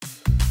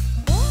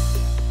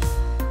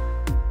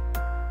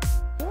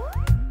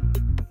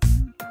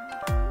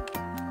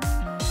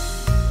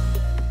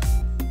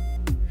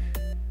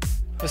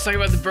Let's talk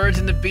about the birds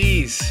and the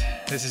bees.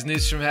 This is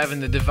News from Heaven,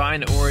 the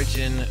divine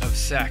origin of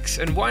sex.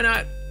 And why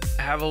not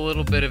have a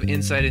little bit of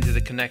insight into the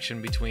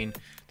connection between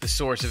the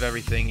source of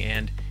everything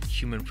and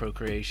human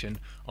procreation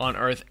on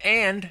Earth?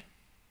 And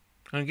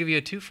I'm going to give you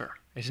a twofer.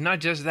 It's not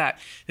just that.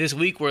 This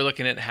week we're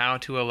looking at how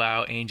to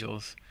allow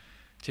angels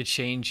to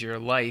change your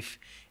life.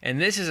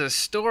 And this is a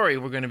story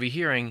we're going to be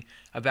hearing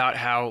about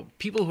how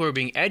people who are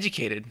being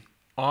educated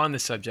on the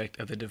subject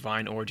of the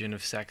divine origin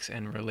of sex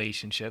and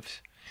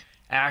relationships,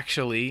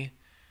 actually,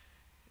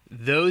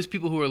 those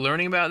people who are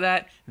learning about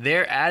that,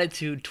 their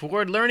attitude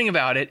toward learning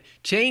about it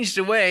changed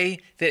the way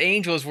that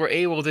angels were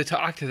able to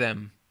talk to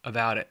them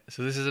about it.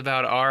 So this is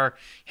about are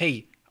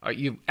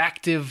you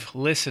active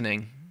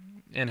listening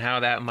and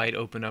how that might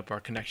open up our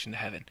connection to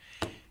heaven.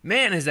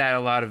 Man, is that a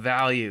lot of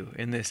value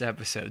in this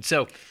episode.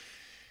 So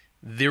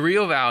the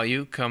real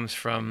value comes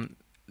from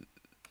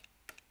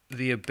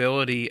the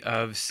ability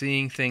of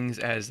seeing things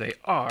as they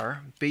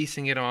are,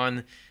 basing it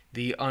on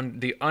the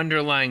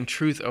underlying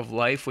truth of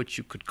life, which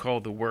you could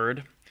call the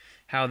Word,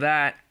 how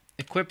that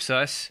equips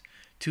us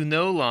to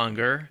no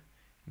longer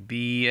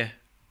have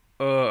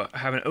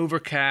an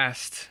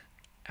overcast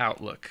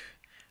outlook,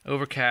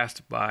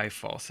 overcast by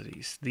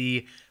falsities.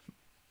 The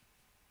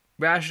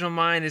rational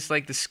mind is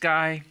like the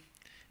sky,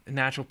 the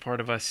natural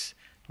part of us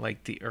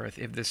like the earth.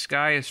 If the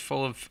sky is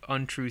full of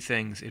untrue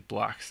things, it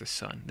blocks the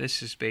sun.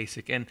 This is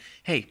basic. And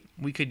hey,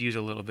 we could use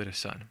a little bit of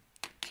sun.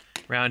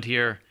 Around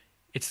here,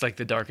 it's like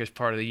the darkest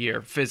part of the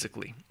year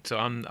physically. So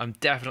I'm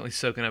definitely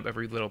soaking up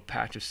every little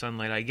patch of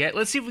sunlight I get.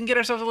 Let's see if we can get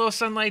ourselves a little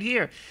sunlight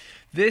here.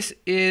 This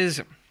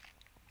is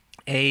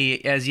a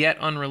as yet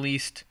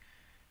unreleased.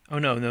 Oh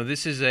no,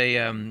 this is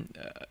a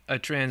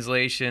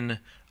translation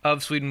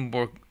of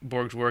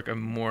Swedenborg's work,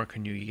 Amor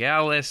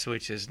Conjugalis,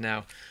 which is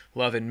now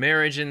Love and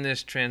Marriage in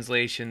this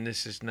translation.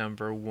 This is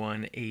number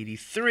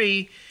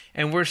 183,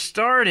 and we're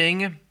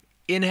starting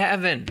in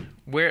heaven.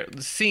 Where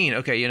the scene?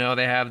 Okay,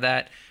 they have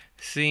that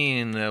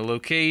scene, the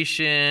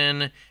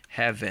location,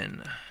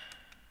 heaven.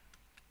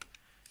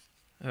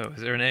 Oh,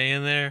 is there an A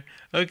in there?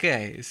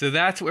 Okay, so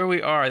that's where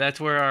we are. That's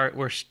where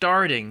we're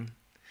starting.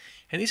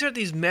 And these are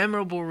these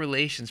memorable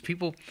relations.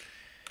 People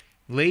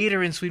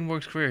later in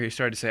Swedenborg's career, he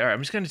started to say, all right,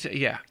 I'm just going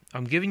to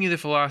I'm giving you the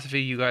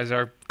philosophy. You guys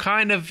are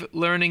kind of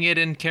learning it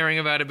and caring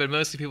about it, but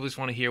mostly people just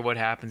want to hear what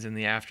happens in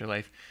the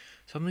afterlife.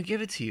 So I'm going to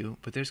give it to you,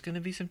 but there's going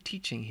to be some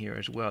teaching here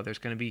as well. There's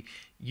going to be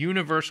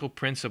universal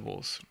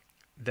principles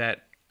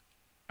that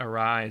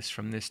arise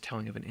from this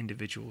telling of an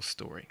individual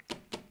story.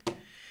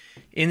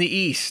 In the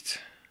east,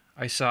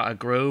 I saw a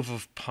grove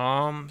of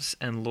palms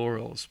and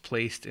laurels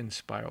placed in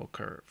spiral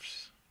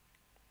curves.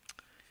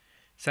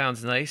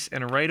 Sounds nice,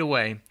 and right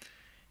away,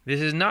 this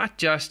is not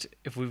just,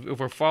 if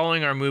we're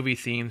following our movie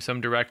theme,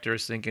 some director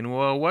is thinking,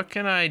 well, what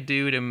can I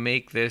do to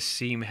make this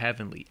seem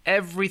heavenly?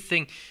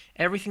 Everything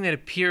that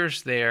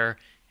appears there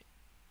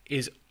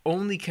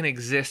only can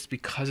exist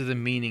because of the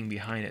meaning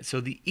behind it.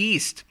 So the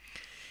east,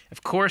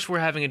 of course, we're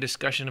having a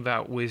discussion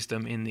about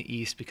wisdom in the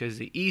East because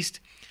the East,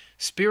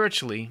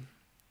 spiritually,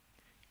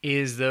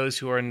 is those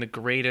who are in the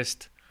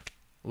greatest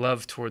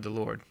love toward the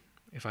Lord,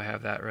 if I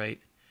have that right.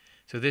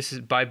 So this is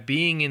by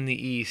being in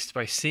the East,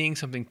 by seeing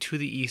something to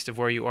the east of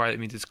where you are, that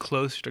means it's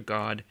closer to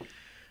God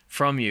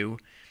from you.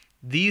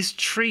 These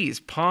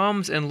trees,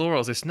 palms and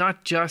laurels,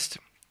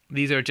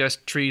 these are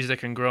just trees that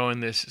can grow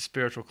in this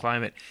spiritual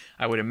climate.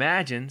 I would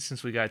imagine,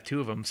 since we got two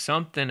of them,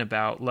 something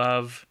about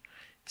love,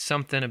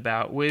 something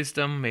about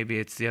wisdom, maybe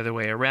it's the other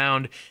way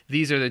around.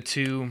 These are the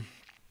two.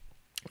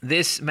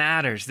 This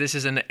matters. This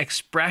is an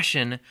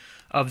expression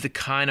of the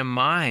kind of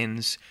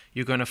minds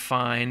you're going to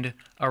find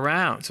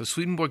around. So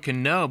Swedenborg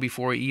can know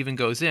before he even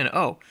goes in,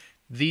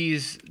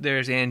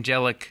 there's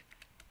angelic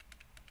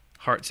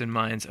hearts and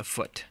minds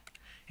afoot.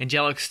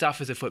 Angelic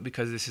stuff is afoot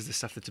because this is the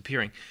stuff that's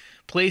appearing.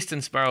 Placed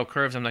in spiral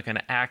curves, I'm not going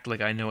to act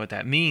like I know what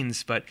that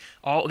means, but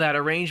all that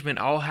arrangement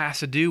all has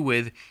to do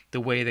with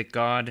the way that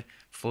God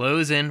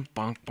flows in,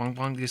 bonk, bonk,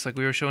 bonk, just like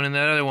we were showing in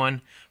that other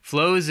one,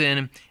 flows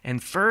in,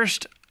 and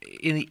first,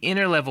 in the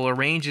inner level,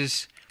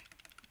 arranges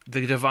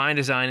the divine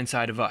design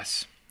inside of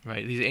us,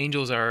 right? These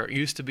angels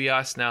used to be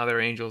us, now they're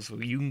angels, so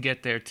you can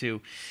get there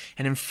too.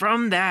 And then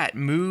from that,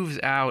 moves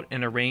out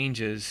and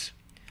arranges,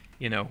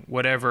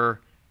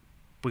 whatever.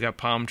 We got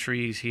palm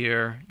trees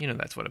here.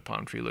 That's what a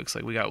palm tree looks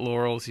like. We got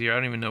laurels here. I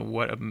don't even know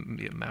what a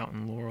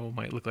mountain laurel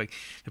might look like.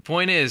 The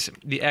point is,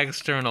 the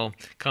external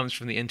comes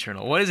from the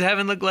internal. What does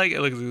heaven look like?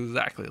 It looks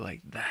exactly like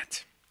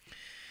that.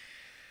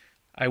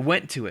 I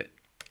went to it,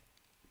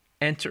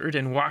 entered,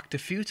 and walked a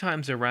few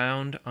times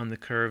around on the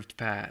curved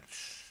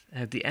paths.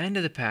 And at the end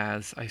of the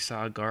paths, I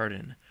saw a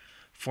garden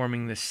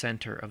forming the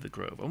center of the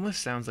grove.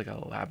 Almost sounds like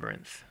a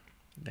labyrinth,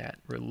 that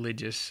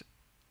religious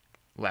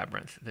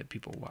labyrinth that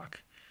people walk.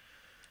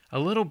 A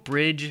little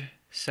bridge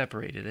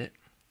separated it,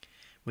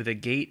 with a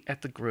gate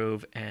at the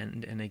grove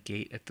end and a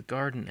gate at the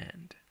garden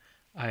end.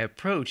 I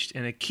approached,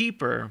 and a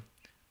keeper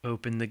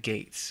opened the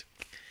gates.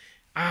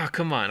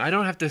 Come on. I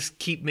don't have to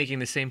keep making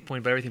the same point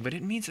about everything, but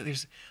it means that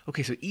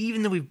so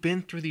even though we've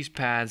been through these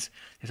paths,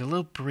 there's a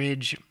little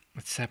bridge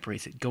that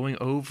separates it, going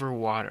over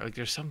water. Like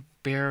there's some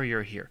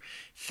barrier here.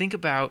 Think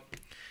about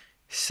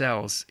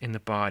cells in the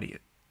body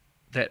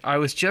that I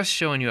was just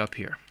showing you up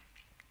here.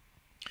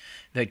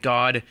 That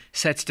God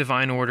sets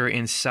divine order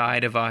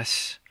inside of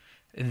us.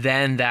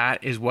 Then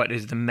that is what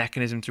is the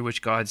mechanism through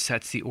which God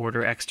sets the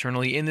order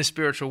externally in the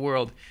spiritual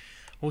world.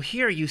 Well,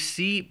 here you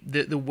see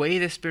the way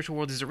the spiritual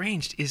world is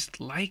arranged is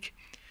like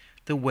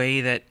the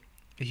way that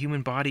the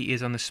human body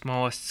is on the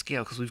smallest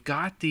scale. Because we've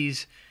got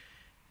these,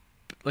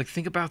 like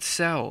think about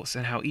cells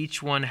and how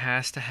each one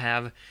has to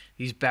have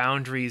these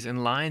boundaries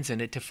and lines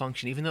in it to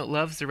function. Even though it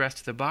loves the rest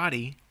of the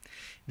body,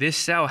 this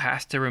cell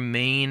has to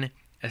remain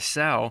a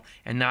cell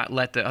and not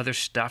let the other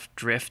stuff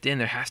drift in.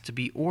 There has to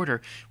be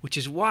order, which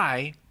is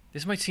why,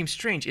 this might seem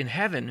strange, in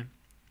heaven,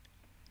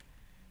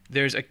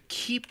 there's a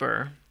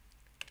keeper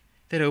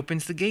that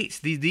opens the gates.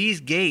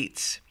 These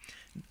gates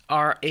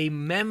are a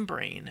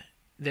membrane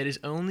that is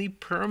only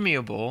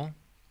permeable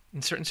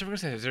in certain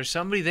circumstances. There's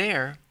somebody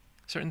there,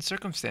 certain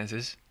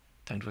circumstances,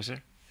 tongue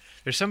twister.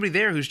 There's somebody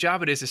there whose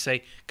job it is to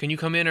say, can you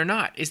come in or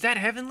not? Is that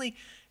heavenly?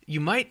 You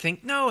might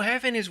think, no,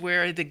 heaven is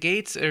where the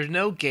gates, there's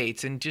no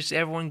gates and just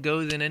everyone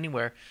goes in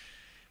anywhere.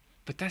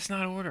 But that's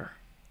not order.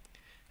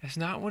 That's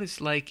not what it's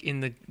like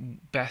in the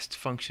best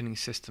functioning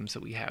systems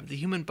that we have. The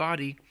human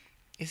body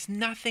is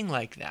nothing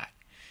like that.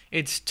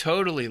 It's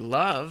totally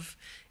love.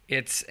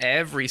 It's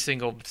every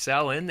single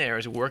cell in there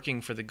is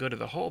working for the good of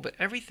the whole, but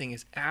everything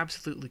is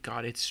absolutely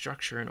got its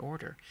structure and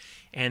order.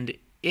 And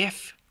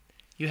if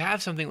you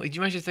have something like,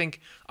 you might just think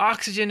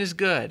oxygen is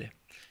good.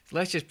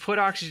 Let's just put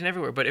oxygen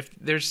everywhere. But if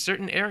there's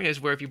certain areas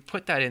where if you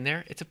put that in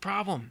there, it's a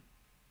problem.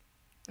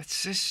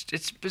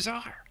 It's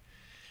bizarre.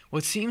 Well,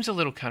 it seems a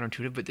little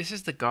counterintuitive, but this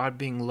is the God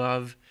being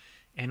love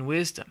and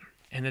wisdom.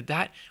 And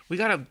that we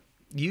got to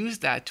use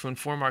that to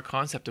inform our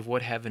concept of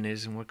what heaven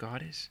is and what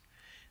God is.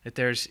 That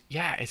there's,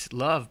 it's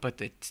love, but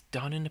it's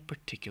done in a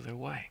particular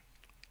way.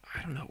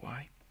 I don't know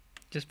why.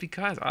 Just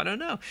because. I don't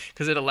know.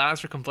 Because it allows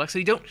for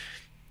complexity.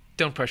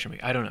 Don't pressure me.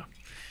 I don't know.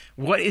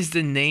 What is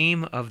the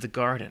name of the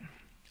garden?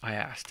 I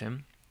asked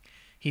him.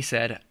 He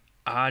said,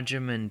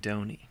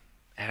 Adjamandoni.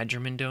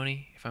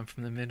 Adjamandoni, if I'm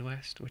from the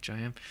Midwest, which I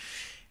am.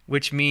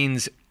 Which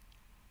means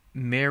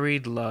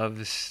married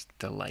love's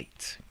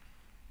delight.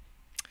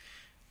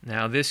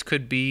 Now, this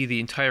could be the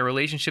entire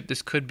relationship.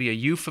 This could be a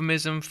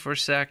euphemism for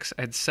sex.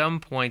 At some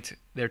point,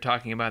 they're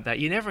talking about that.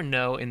 You never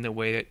know in the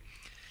way that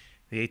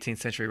the 18th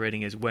century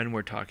writing is when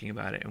we're talking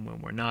about it and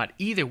when we're not.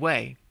 Either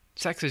way,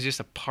 sex is just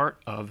a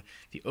part of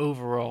the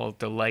overall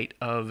delight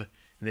of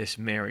this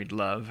married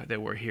love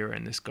that we're here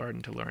in this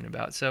garden to learn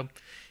about. So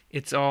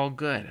it's all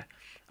good.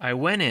 I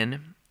went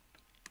in,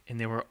 and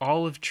there were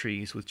olive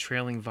trees with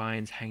trailing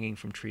vines hanging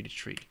from tree to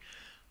tree,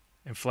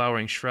 and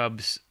flowering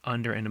shrubs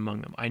under and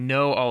among them. I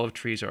know olive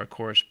trees are a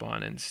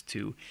correspondence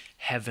to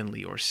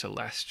heavenly or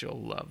celestial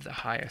love, the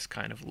highest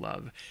kind of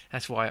love.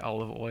 That's why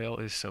olive oil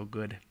is so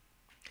good.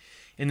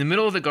 In the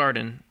middle of the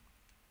garden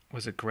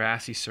was a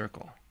grassy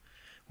circle,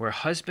 where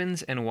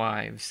husbands and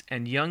wives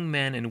and young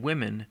men and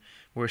women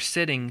were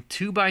sitting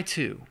 2 by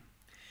 2.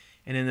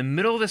 And in the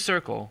middle of the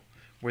circle,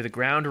 where the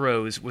ground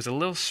rose, was a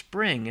little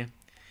spring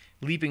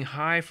leaping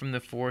high from the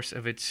force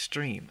of its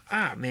stream.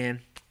 Ah,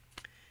 man.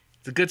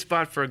 It's a good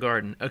spot for a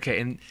garden.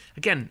 Okay, and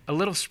again, a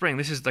little spring.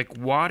 This is like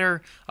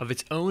water of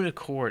its own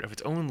accord, of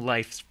its own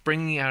life,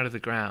 springing out of the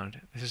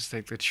ground. This is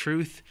like the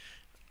truth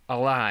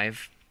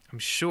alive. I'm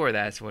sure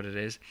that's what it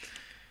is.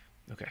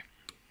 Okay,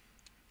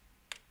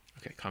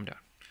 calm down.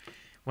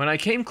 When I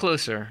came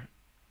closer,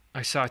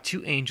 I saw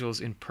 2 angels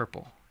in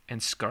purple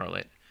and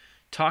scarlet,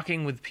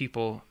 talking with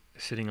people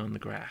sitting on the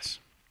grass.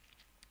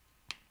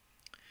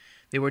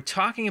 They were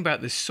talking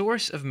about the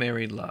source of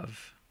married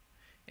love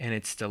and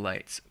its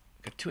delights.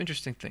 Got 2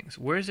 interesting things.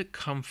 Where does it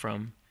come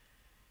from,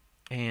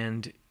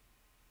 and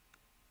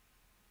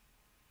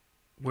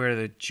where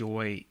does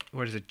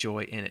the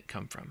joy in it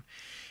come from?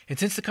 And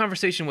since the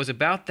conversation was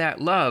about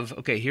that love,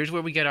 okay, here's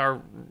where we get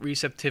our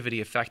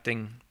receptivity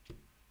affecting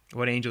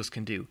what angels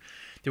can do.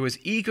 There was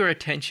eager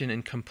attention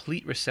and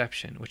complete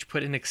reception, which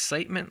put an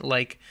excitement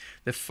like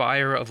the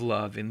fire of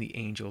love in the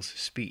angel's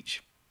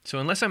speech. So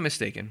unless I'm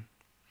mistaken,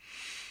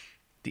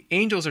 the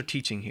angels are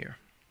teaching here,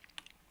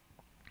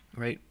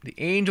 right? The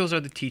angels are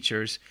the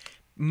teachers.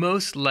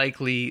 Most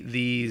likely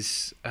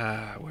these,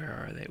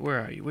 where are they?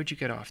 Where are you? Where'd you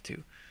get off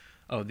to?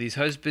 Oh, these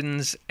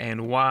husbands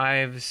and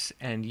wives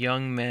and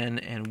young men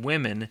and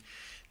women.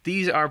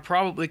 These are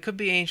probably, could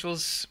be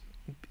angels,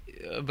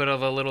 but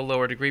of a little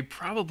lower degree,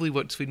 probably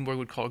what Swedenborg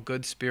would call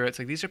good spirits.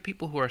 Like, these are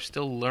people who are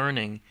still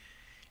learning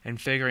and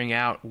figuring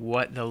out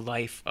what the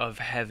life of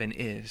heaven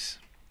is.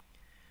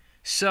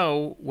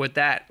 So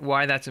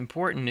why that's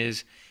important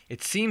is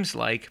it seems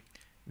like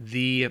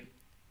the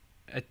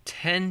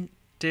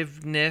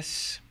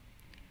attentiveness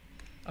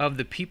of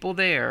the people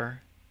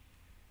there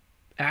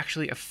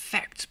actually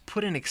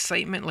put an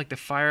excitement like the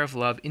fire of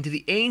love into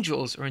the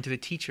angels or into the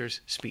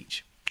teacher's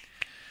speech.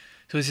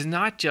 So this is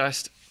not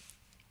just,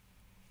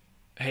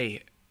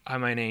 hey,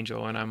 I'm an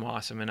angel and I'm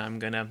awesome and I'm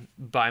going to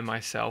by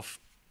myself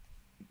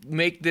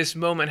make this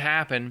moment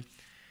happen.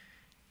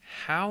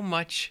 how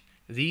much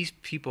these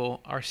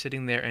people are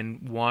sitting there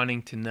and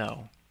wanting to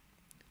know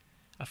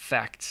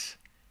affects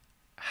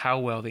how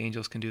well the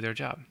angels can do their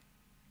job.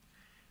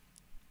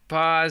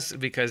 Pause,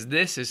 because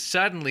this is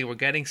suddenly we're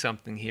getting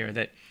something here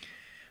that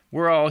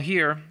we're all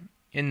here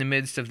in the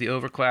midst of the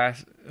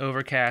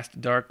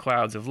overcast, dark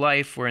clouds of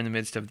life. We're in the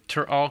midst of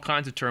all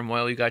kinds of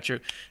turmoil. You got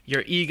your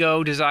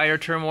ego, desire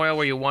turmoil,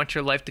 where you want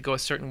your life to go a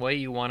certain way.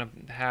 You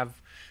want to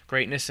have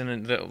greatness,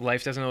 and the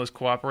life doesn't always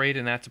cooperate,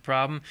 and that's a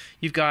problem.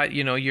 You've got,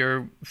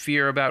 your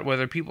fear about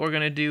whether people are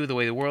going to do, the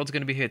way the world's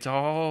going to be. It's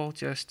all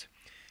just,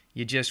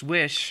 you just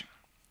wish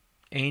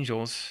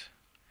angels,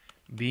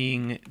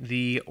 being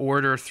the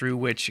order through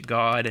which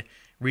God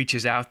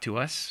reaches out to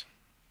us,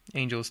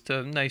 angels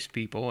to nice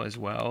people as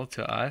well,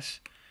 to us.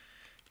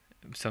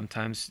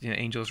 Sometimes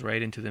angels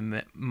right into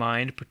the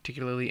mind,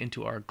 particularly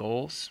into our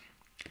goals.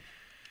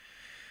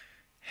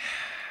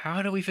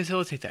 How do we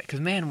facilitate that? Because,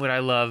 man, would I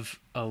love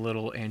a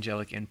little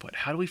angelic input.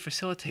 How do we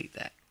facilitate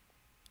that?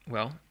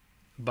 Well,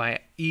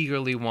 by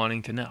eagerly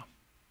wanting to know.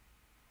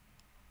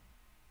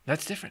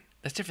 That's different.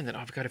 That's different than,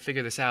 I've got to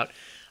figure this out.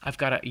 I've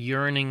got a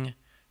yearning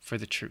for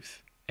the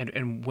truth.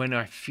 And when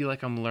I feel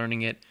like I'm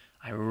learning it,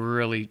 I'm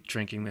really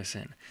drinking this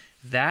in.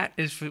 That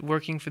is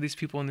working for these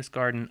people in this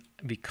garden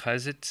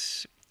because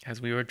it's,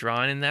 as we were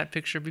drawing in that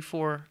picture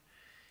before,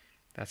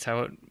 that's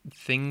how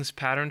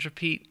patterns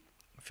repeat.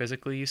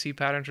 Physically, you see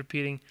patterns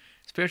repeating.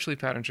 Spiritually,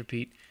 patterns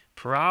repeat.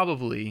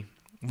 Probably,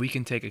 we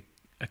can take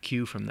a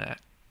cue from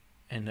that.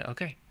 And,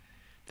 okay,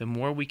 the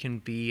more we can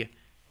be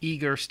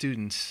eager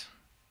students,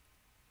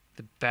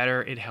 the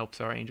better it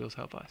helps our angels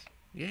help us.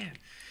 Yeah.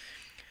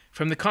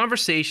 From the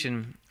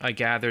conversation, I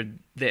gathered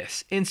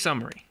this. In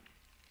summary,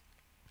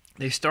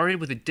 they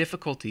started with the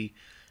difficulty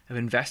of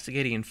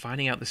investigating and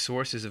finding out the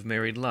sources of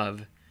married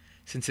love,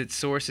 since its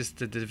source is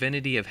the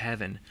divinity of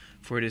heaven,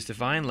 for it is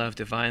divine love,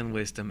 divine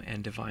wisdom,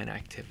 and divine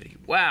activity.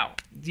 Wow,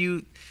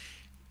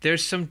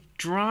 there's some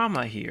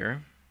drama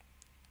here.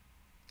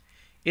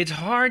 It's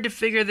hard to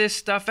figure this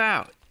stuff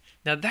out.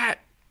 Now that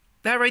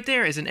right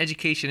there is an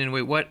education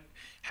in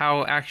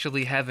how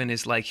actually heaven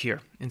is like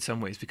here in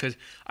some ways, because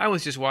I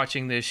was just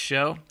watching this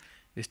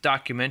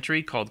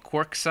documentary called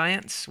Quark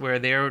Science, where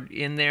they're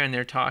in there and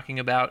they're talking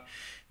about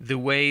the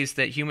ways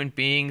that human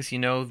beings,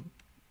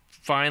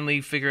 finally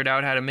figured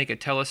out how to make a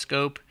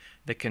telescope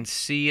that can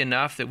see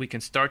enough that we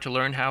can start to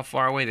learn how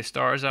far away the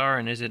stars are,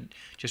 and is it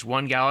just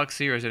one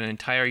galaxy or is it an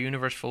entire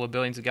universe full of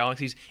billions of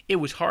galaxies? It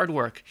was hard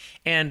work.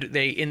 And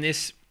they in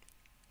this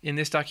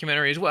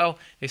documentary as well,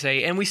 they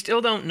say, and we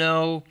still don't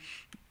know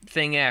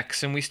thing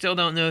X and we still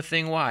don't know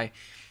thing Y.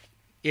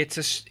 It's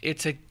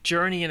a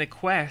journey and a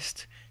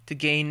quest to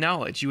gain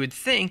knowledge. You would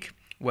think,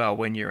 well,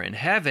 when you're in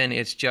heaven,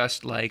 it's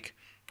just like,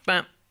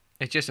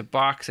 it's just a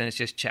box and it's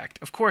just checked.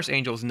 Of course,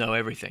 angels know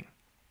everything.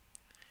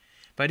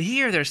 But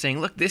here they're saying,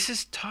 look, this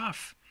is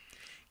tough.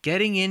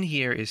 Getting in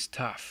here is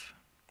tough.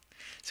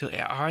 So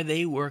are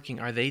they working?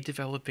 Are they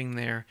developing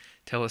their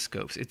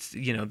telescopes? It's,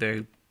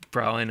 they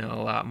probably know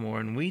a lot more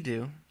than we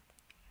do.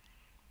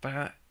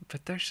 But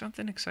there's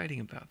something exciting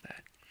about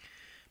that.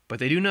 But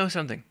they do know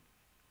something.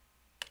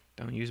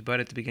 Don't use but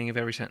at the beginning of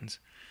every sentence.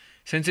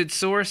 Since its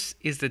source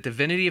is the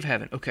divinity of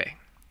heaven. Okay.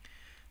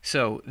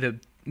 So the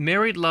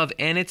married love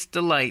and its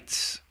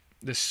delights,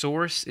 the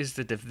source is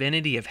the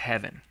divinity of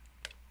heaven.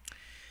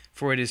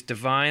 For it is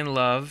divine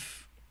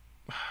love.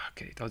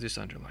 Okay, I'll just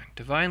underline.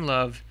 Divine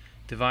love,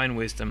 divine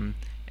wisdom,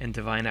 and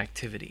divine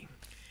activity.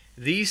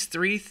 These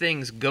three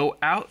things go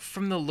out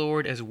from the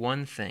Lord as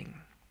one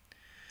thing.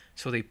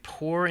 So they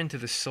pour into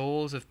the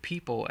souls of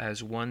people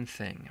as one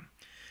thing,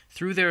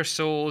 through their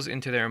souls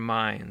into their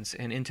minds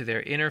and into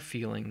their inner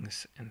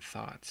feelings and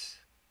thoughts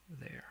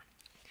there.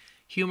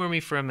 Humor me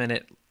for a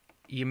minute.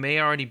 You may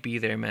already be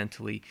there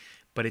mentally,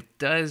 but it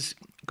does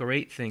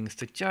great things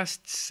to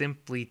just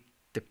simply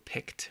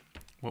depict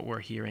what we're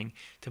hearing,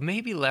 to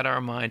maybe let our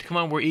mind, come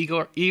on, we're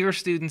eager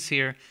students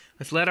here,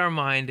 let's let our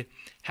mind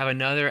have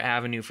another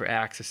avenue for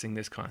accessing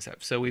this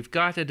concept. So we've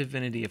got the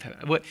divinity of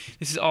heaven.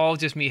 This is all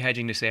just me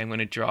hedging to say I'm going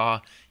to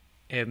draw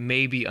a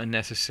maybe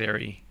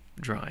unnecessary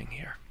drawing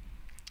here.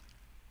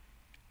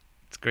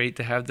 It's great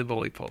to have the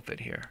bully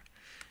pulpit here.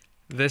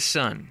 The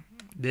sun,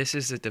 this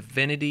is the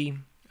divinity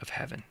of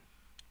heaven.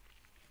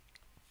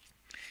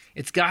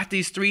 It's got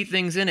these three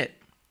things in it.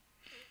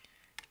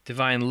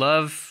 Divine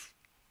love,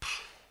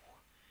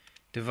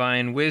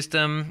 divine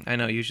wisdom. I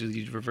know usually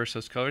you reverse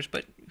those colors,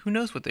 but who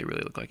knows what they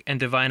really look like. And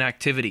divine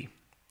activity.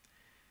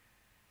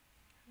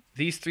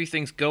 These three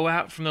things go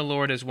out from the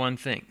Lord as one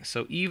thing.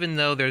 So even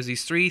though there's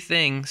these three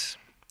things,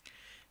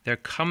 they're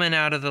coming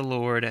out of the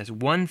Lord as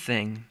one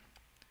thing,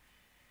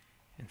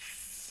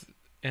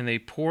 and they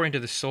pour into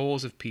the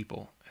souls of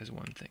people as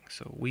one thing.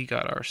 So we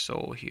got our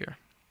soul here.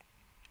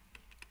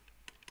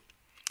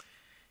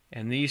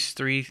 And these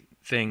three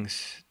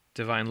things,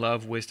 divine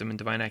love, wisdom, and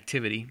divine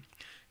activity.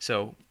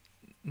 So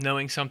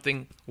knowing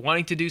something,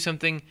 wanting to do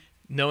something,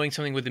 knowing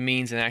something with the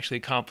means, and actually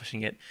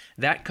accomplishing it,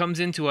 that comes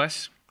into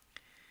us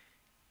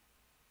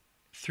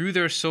through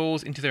their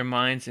souls into their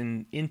minds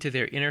and into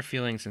their inner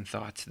feelings and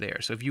thoughts there.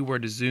 So if you were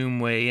to zoom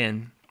way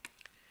in,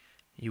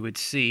 you would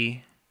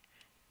see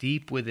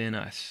deep within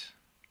us,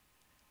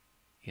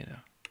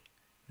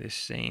 this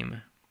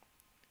same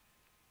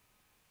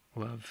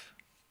love,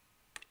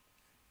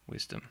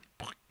 wisdom.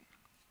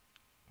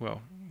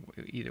 Well,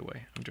 either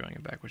way, I'm drawing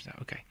it backwards now.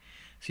 Okay.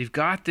 So you've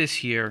got this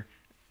here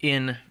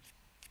in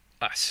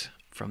us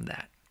from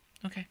that.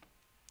 Okay.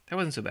 That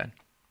wasn't so bad.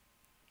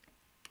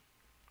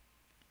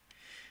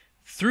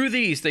 Through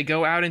these, they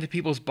go out into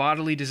people's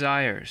bodily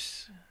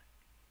desires.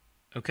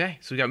 Okay,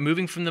 so we got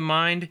moving from the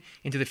mind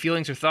into the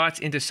feelings or thoughts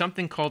into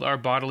something called our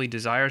bodily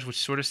desires, which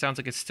sort of sounds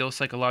like it's still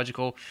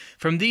psychological.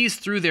 From these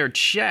through their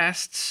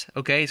chests,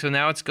 okay, so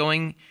now it's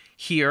going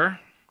here.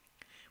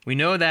 We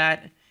know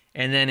that,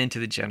 and then into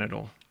the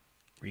genital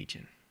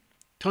region.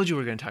 Told you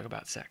we were going to talk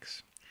about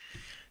sex.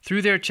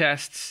 Through their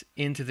chests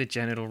into the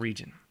genital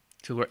region.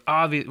 So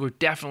we're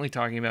definitely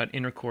talking about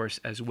intercourse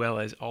as well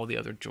as all the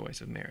other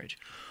joys of marriage.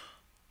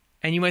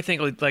 And you might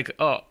think like,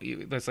 oh,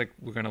 that's like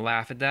we're going to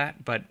laugh at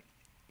that, but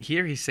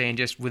here he's saying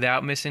just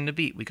without missing a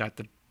beat, we got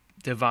the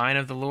divine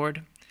of the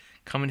Lord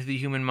coming to the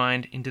human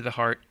mind, into the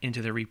heart,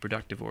 into the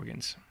reproductive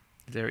organs.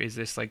 There is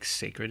this like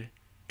sacred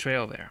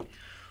trail there.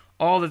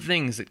 All the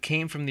things that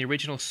came from the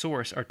original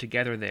source are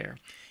together there.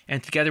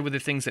 And together with the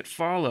things that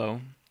follow,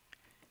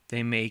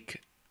 they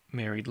make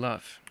married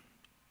love.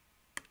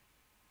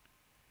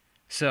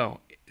 So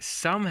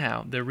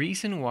somehow the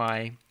reason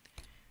why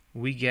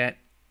we get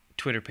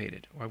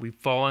twitterpated, why we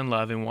fall in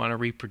love and want to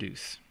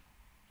reproduce,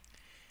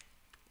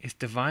 is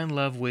divine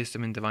love,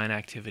 wisdom, and divine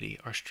activity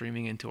are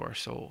streaming into our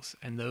souls.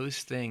 And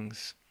those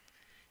things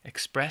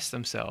express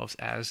themselves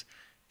as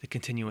the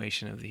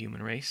continuation of the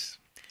human race,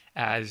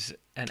 as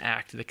an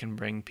act that can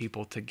bring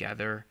people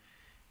together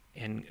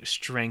and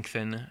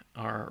strengthen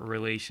our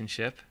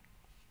relationship.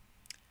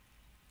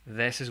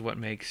 This is what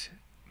makes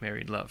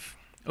married love.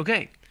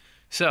 Okay,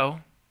 so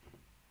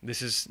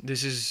this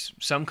is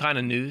some kind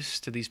of news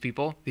to these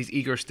people, these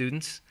eager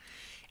students.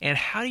 And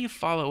how do you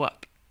follow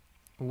up?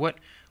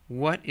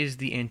 What is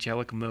the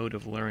angelic mode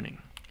of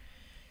learning?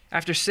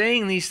 After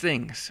saying these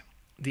things,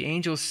 the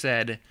angels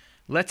said,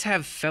 "Let's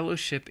have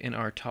fellowship in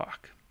our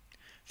talk,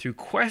 through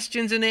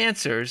questions and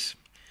answers,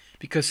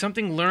 because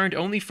something learned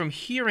only from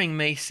hearing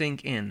may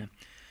sink in,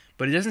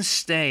 but it doesn't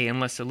stay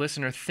unless the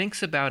listener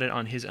thinks about it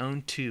on his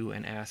own too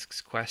and asks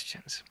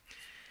questions."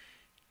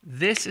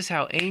 This is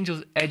how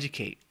angels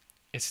educate.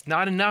 It's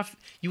not enough.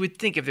 You would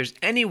think if there's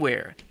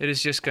anywhere that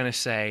is just going to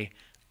say,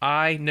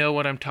 "I know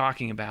what I'm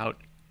talking about,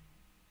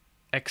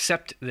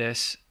 accept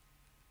this,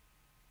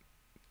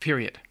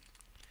 period,"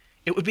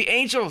 it would be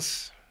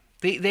angels.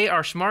 They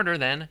are smarter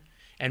than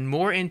and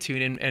more in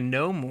tune and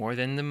know more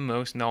than the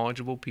most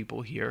knowledgeable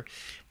people here.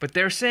 But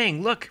they're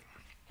saying, look,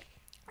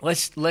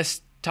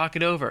 let's talk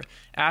it over.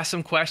 Ask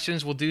some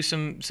questions. We'll do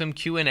some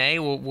Q&A.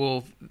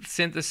 We'll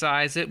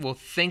synthesize it. We'll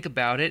think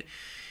about it,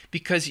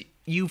 because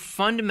you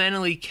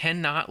fundamentally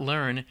cannot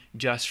learn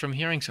just from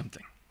hearing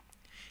something.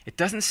 It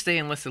doesn't stay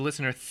unless the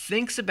listener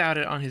thinks about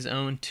it on his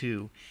own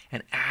too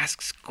and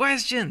asks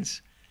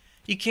questions.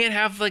 You can't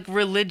have like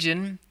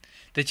religion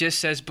that just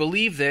says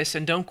believe this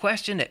and don't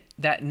question it.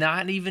 That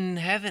not even in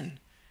heaven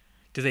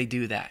do they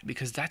do that,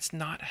 because that's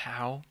not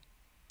how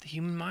the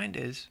human mind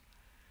is.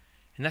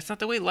 And that's not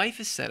the way life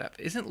is set up.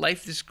 Isn't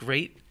life this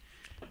great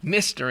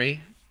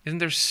mystery? Isn't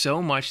there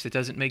so much that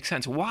doesn't make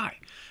sense? Why?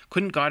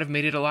 Couldn't God have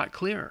made it a lot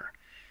clearer?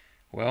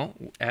 Well,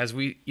 as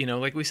we,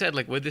 like we said,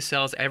 like with the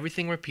cells,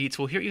 everything repeats.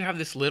 Well, here you have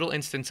this little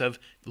instance of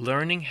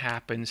learning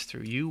happens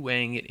through you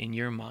weighing it in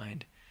your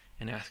mind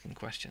and asking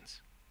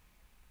questions.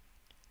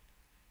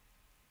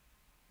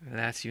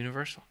 That's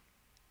universal.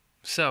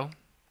 So,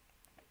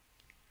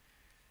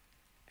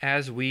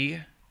 as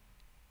we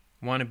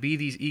want to be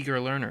these eager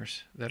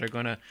learners that we're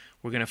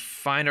going to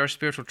find our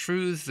spiritual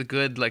truths, the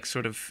good, like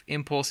sort of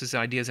impulses,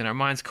 ideas in our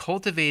minds,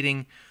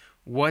 cultivating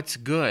what's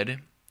good,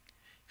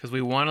 because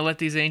we want to let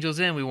these angels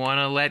in. We want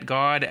to let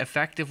God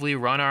effectively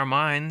run our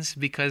minds,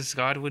 because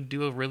God would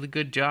do a really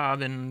good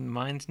job and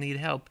minds need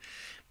help.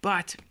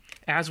 But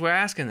as we're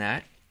asking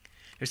that,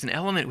 there's an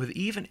element with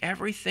even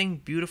everything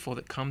beautiful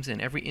that comes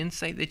in, every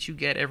insight that you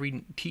get,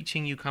 every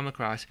teaching you come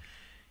across,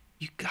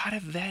 you got to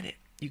vet it.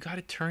 You got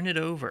to turn it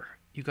over.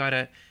 You got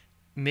to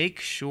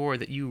make sure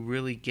that you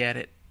really get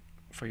it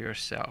for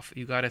yourself.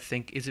 You got to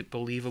think, is it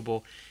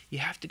believable? You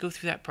have to go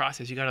through that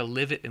process. You got to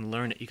live it and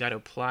learn it. You got to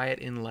apply it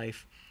in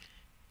life.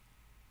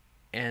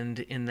 And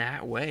in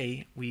that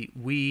way,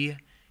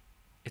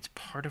 it's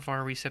part of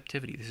our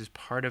receptivity. This is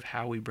part of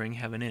how we bring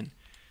heaven in.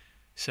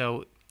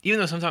 So even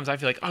though sometimes I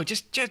feel like, oh,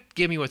 just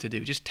give me what to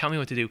do. Just tell me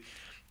what to do.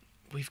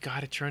 We've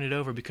got to turn it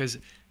over, because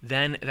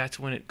then that's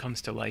when it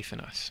comes to life in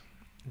us.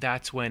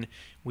 That's when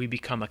we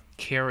become a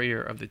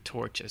carrier of the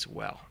torch as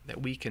well.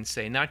 That we can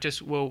say, not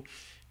just, well,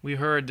 we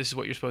heard this is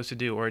what you're supposed to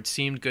do, or it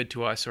seemed good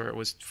to us, or it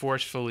was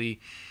forcefully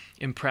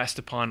impressed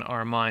upon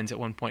our minds at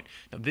one point.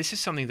 No, this is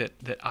something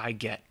that I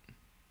get.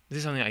 This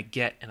is something I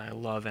get and I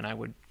love, and I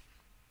would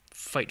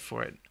fight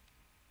for it,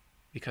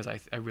 because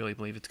I really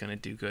believe it's going to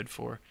do good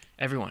for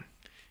everyone.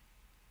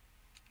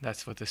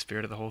 That's what the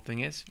spirit of the whole thing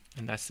is,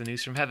 and that's the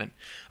news from heaven.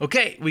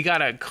 Okay, we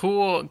got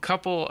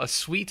a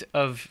suite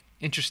of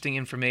interesting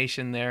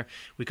information there.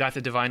 We got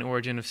the divine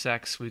origin of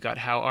sex. We got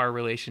how our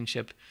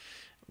relationship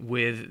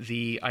with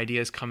the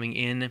ideas coming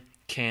in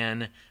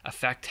can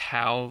affect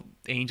how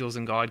angels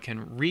and God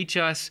can reach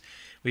us.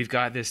 We've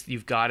got this,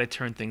 you've got to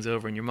turn things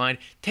over in your mind.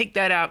 Take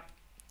that out,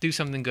 do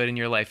something good in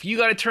your life. You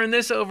got to turn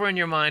this over in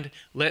your mind.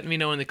 Let me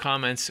know in the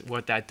comments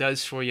what that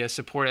does for you.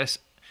 Support us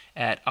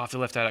at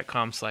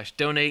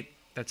offthelefteye.com/donate.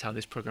 That's how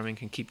this programming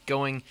can keep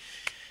going.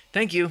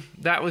 Thank you.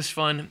 That was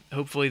fun.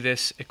 Hopefully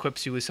this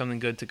equips you with something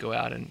good to go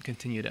out and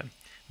continue to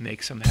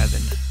make some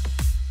heaven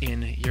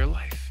in your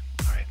life.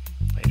 All right,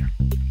 later.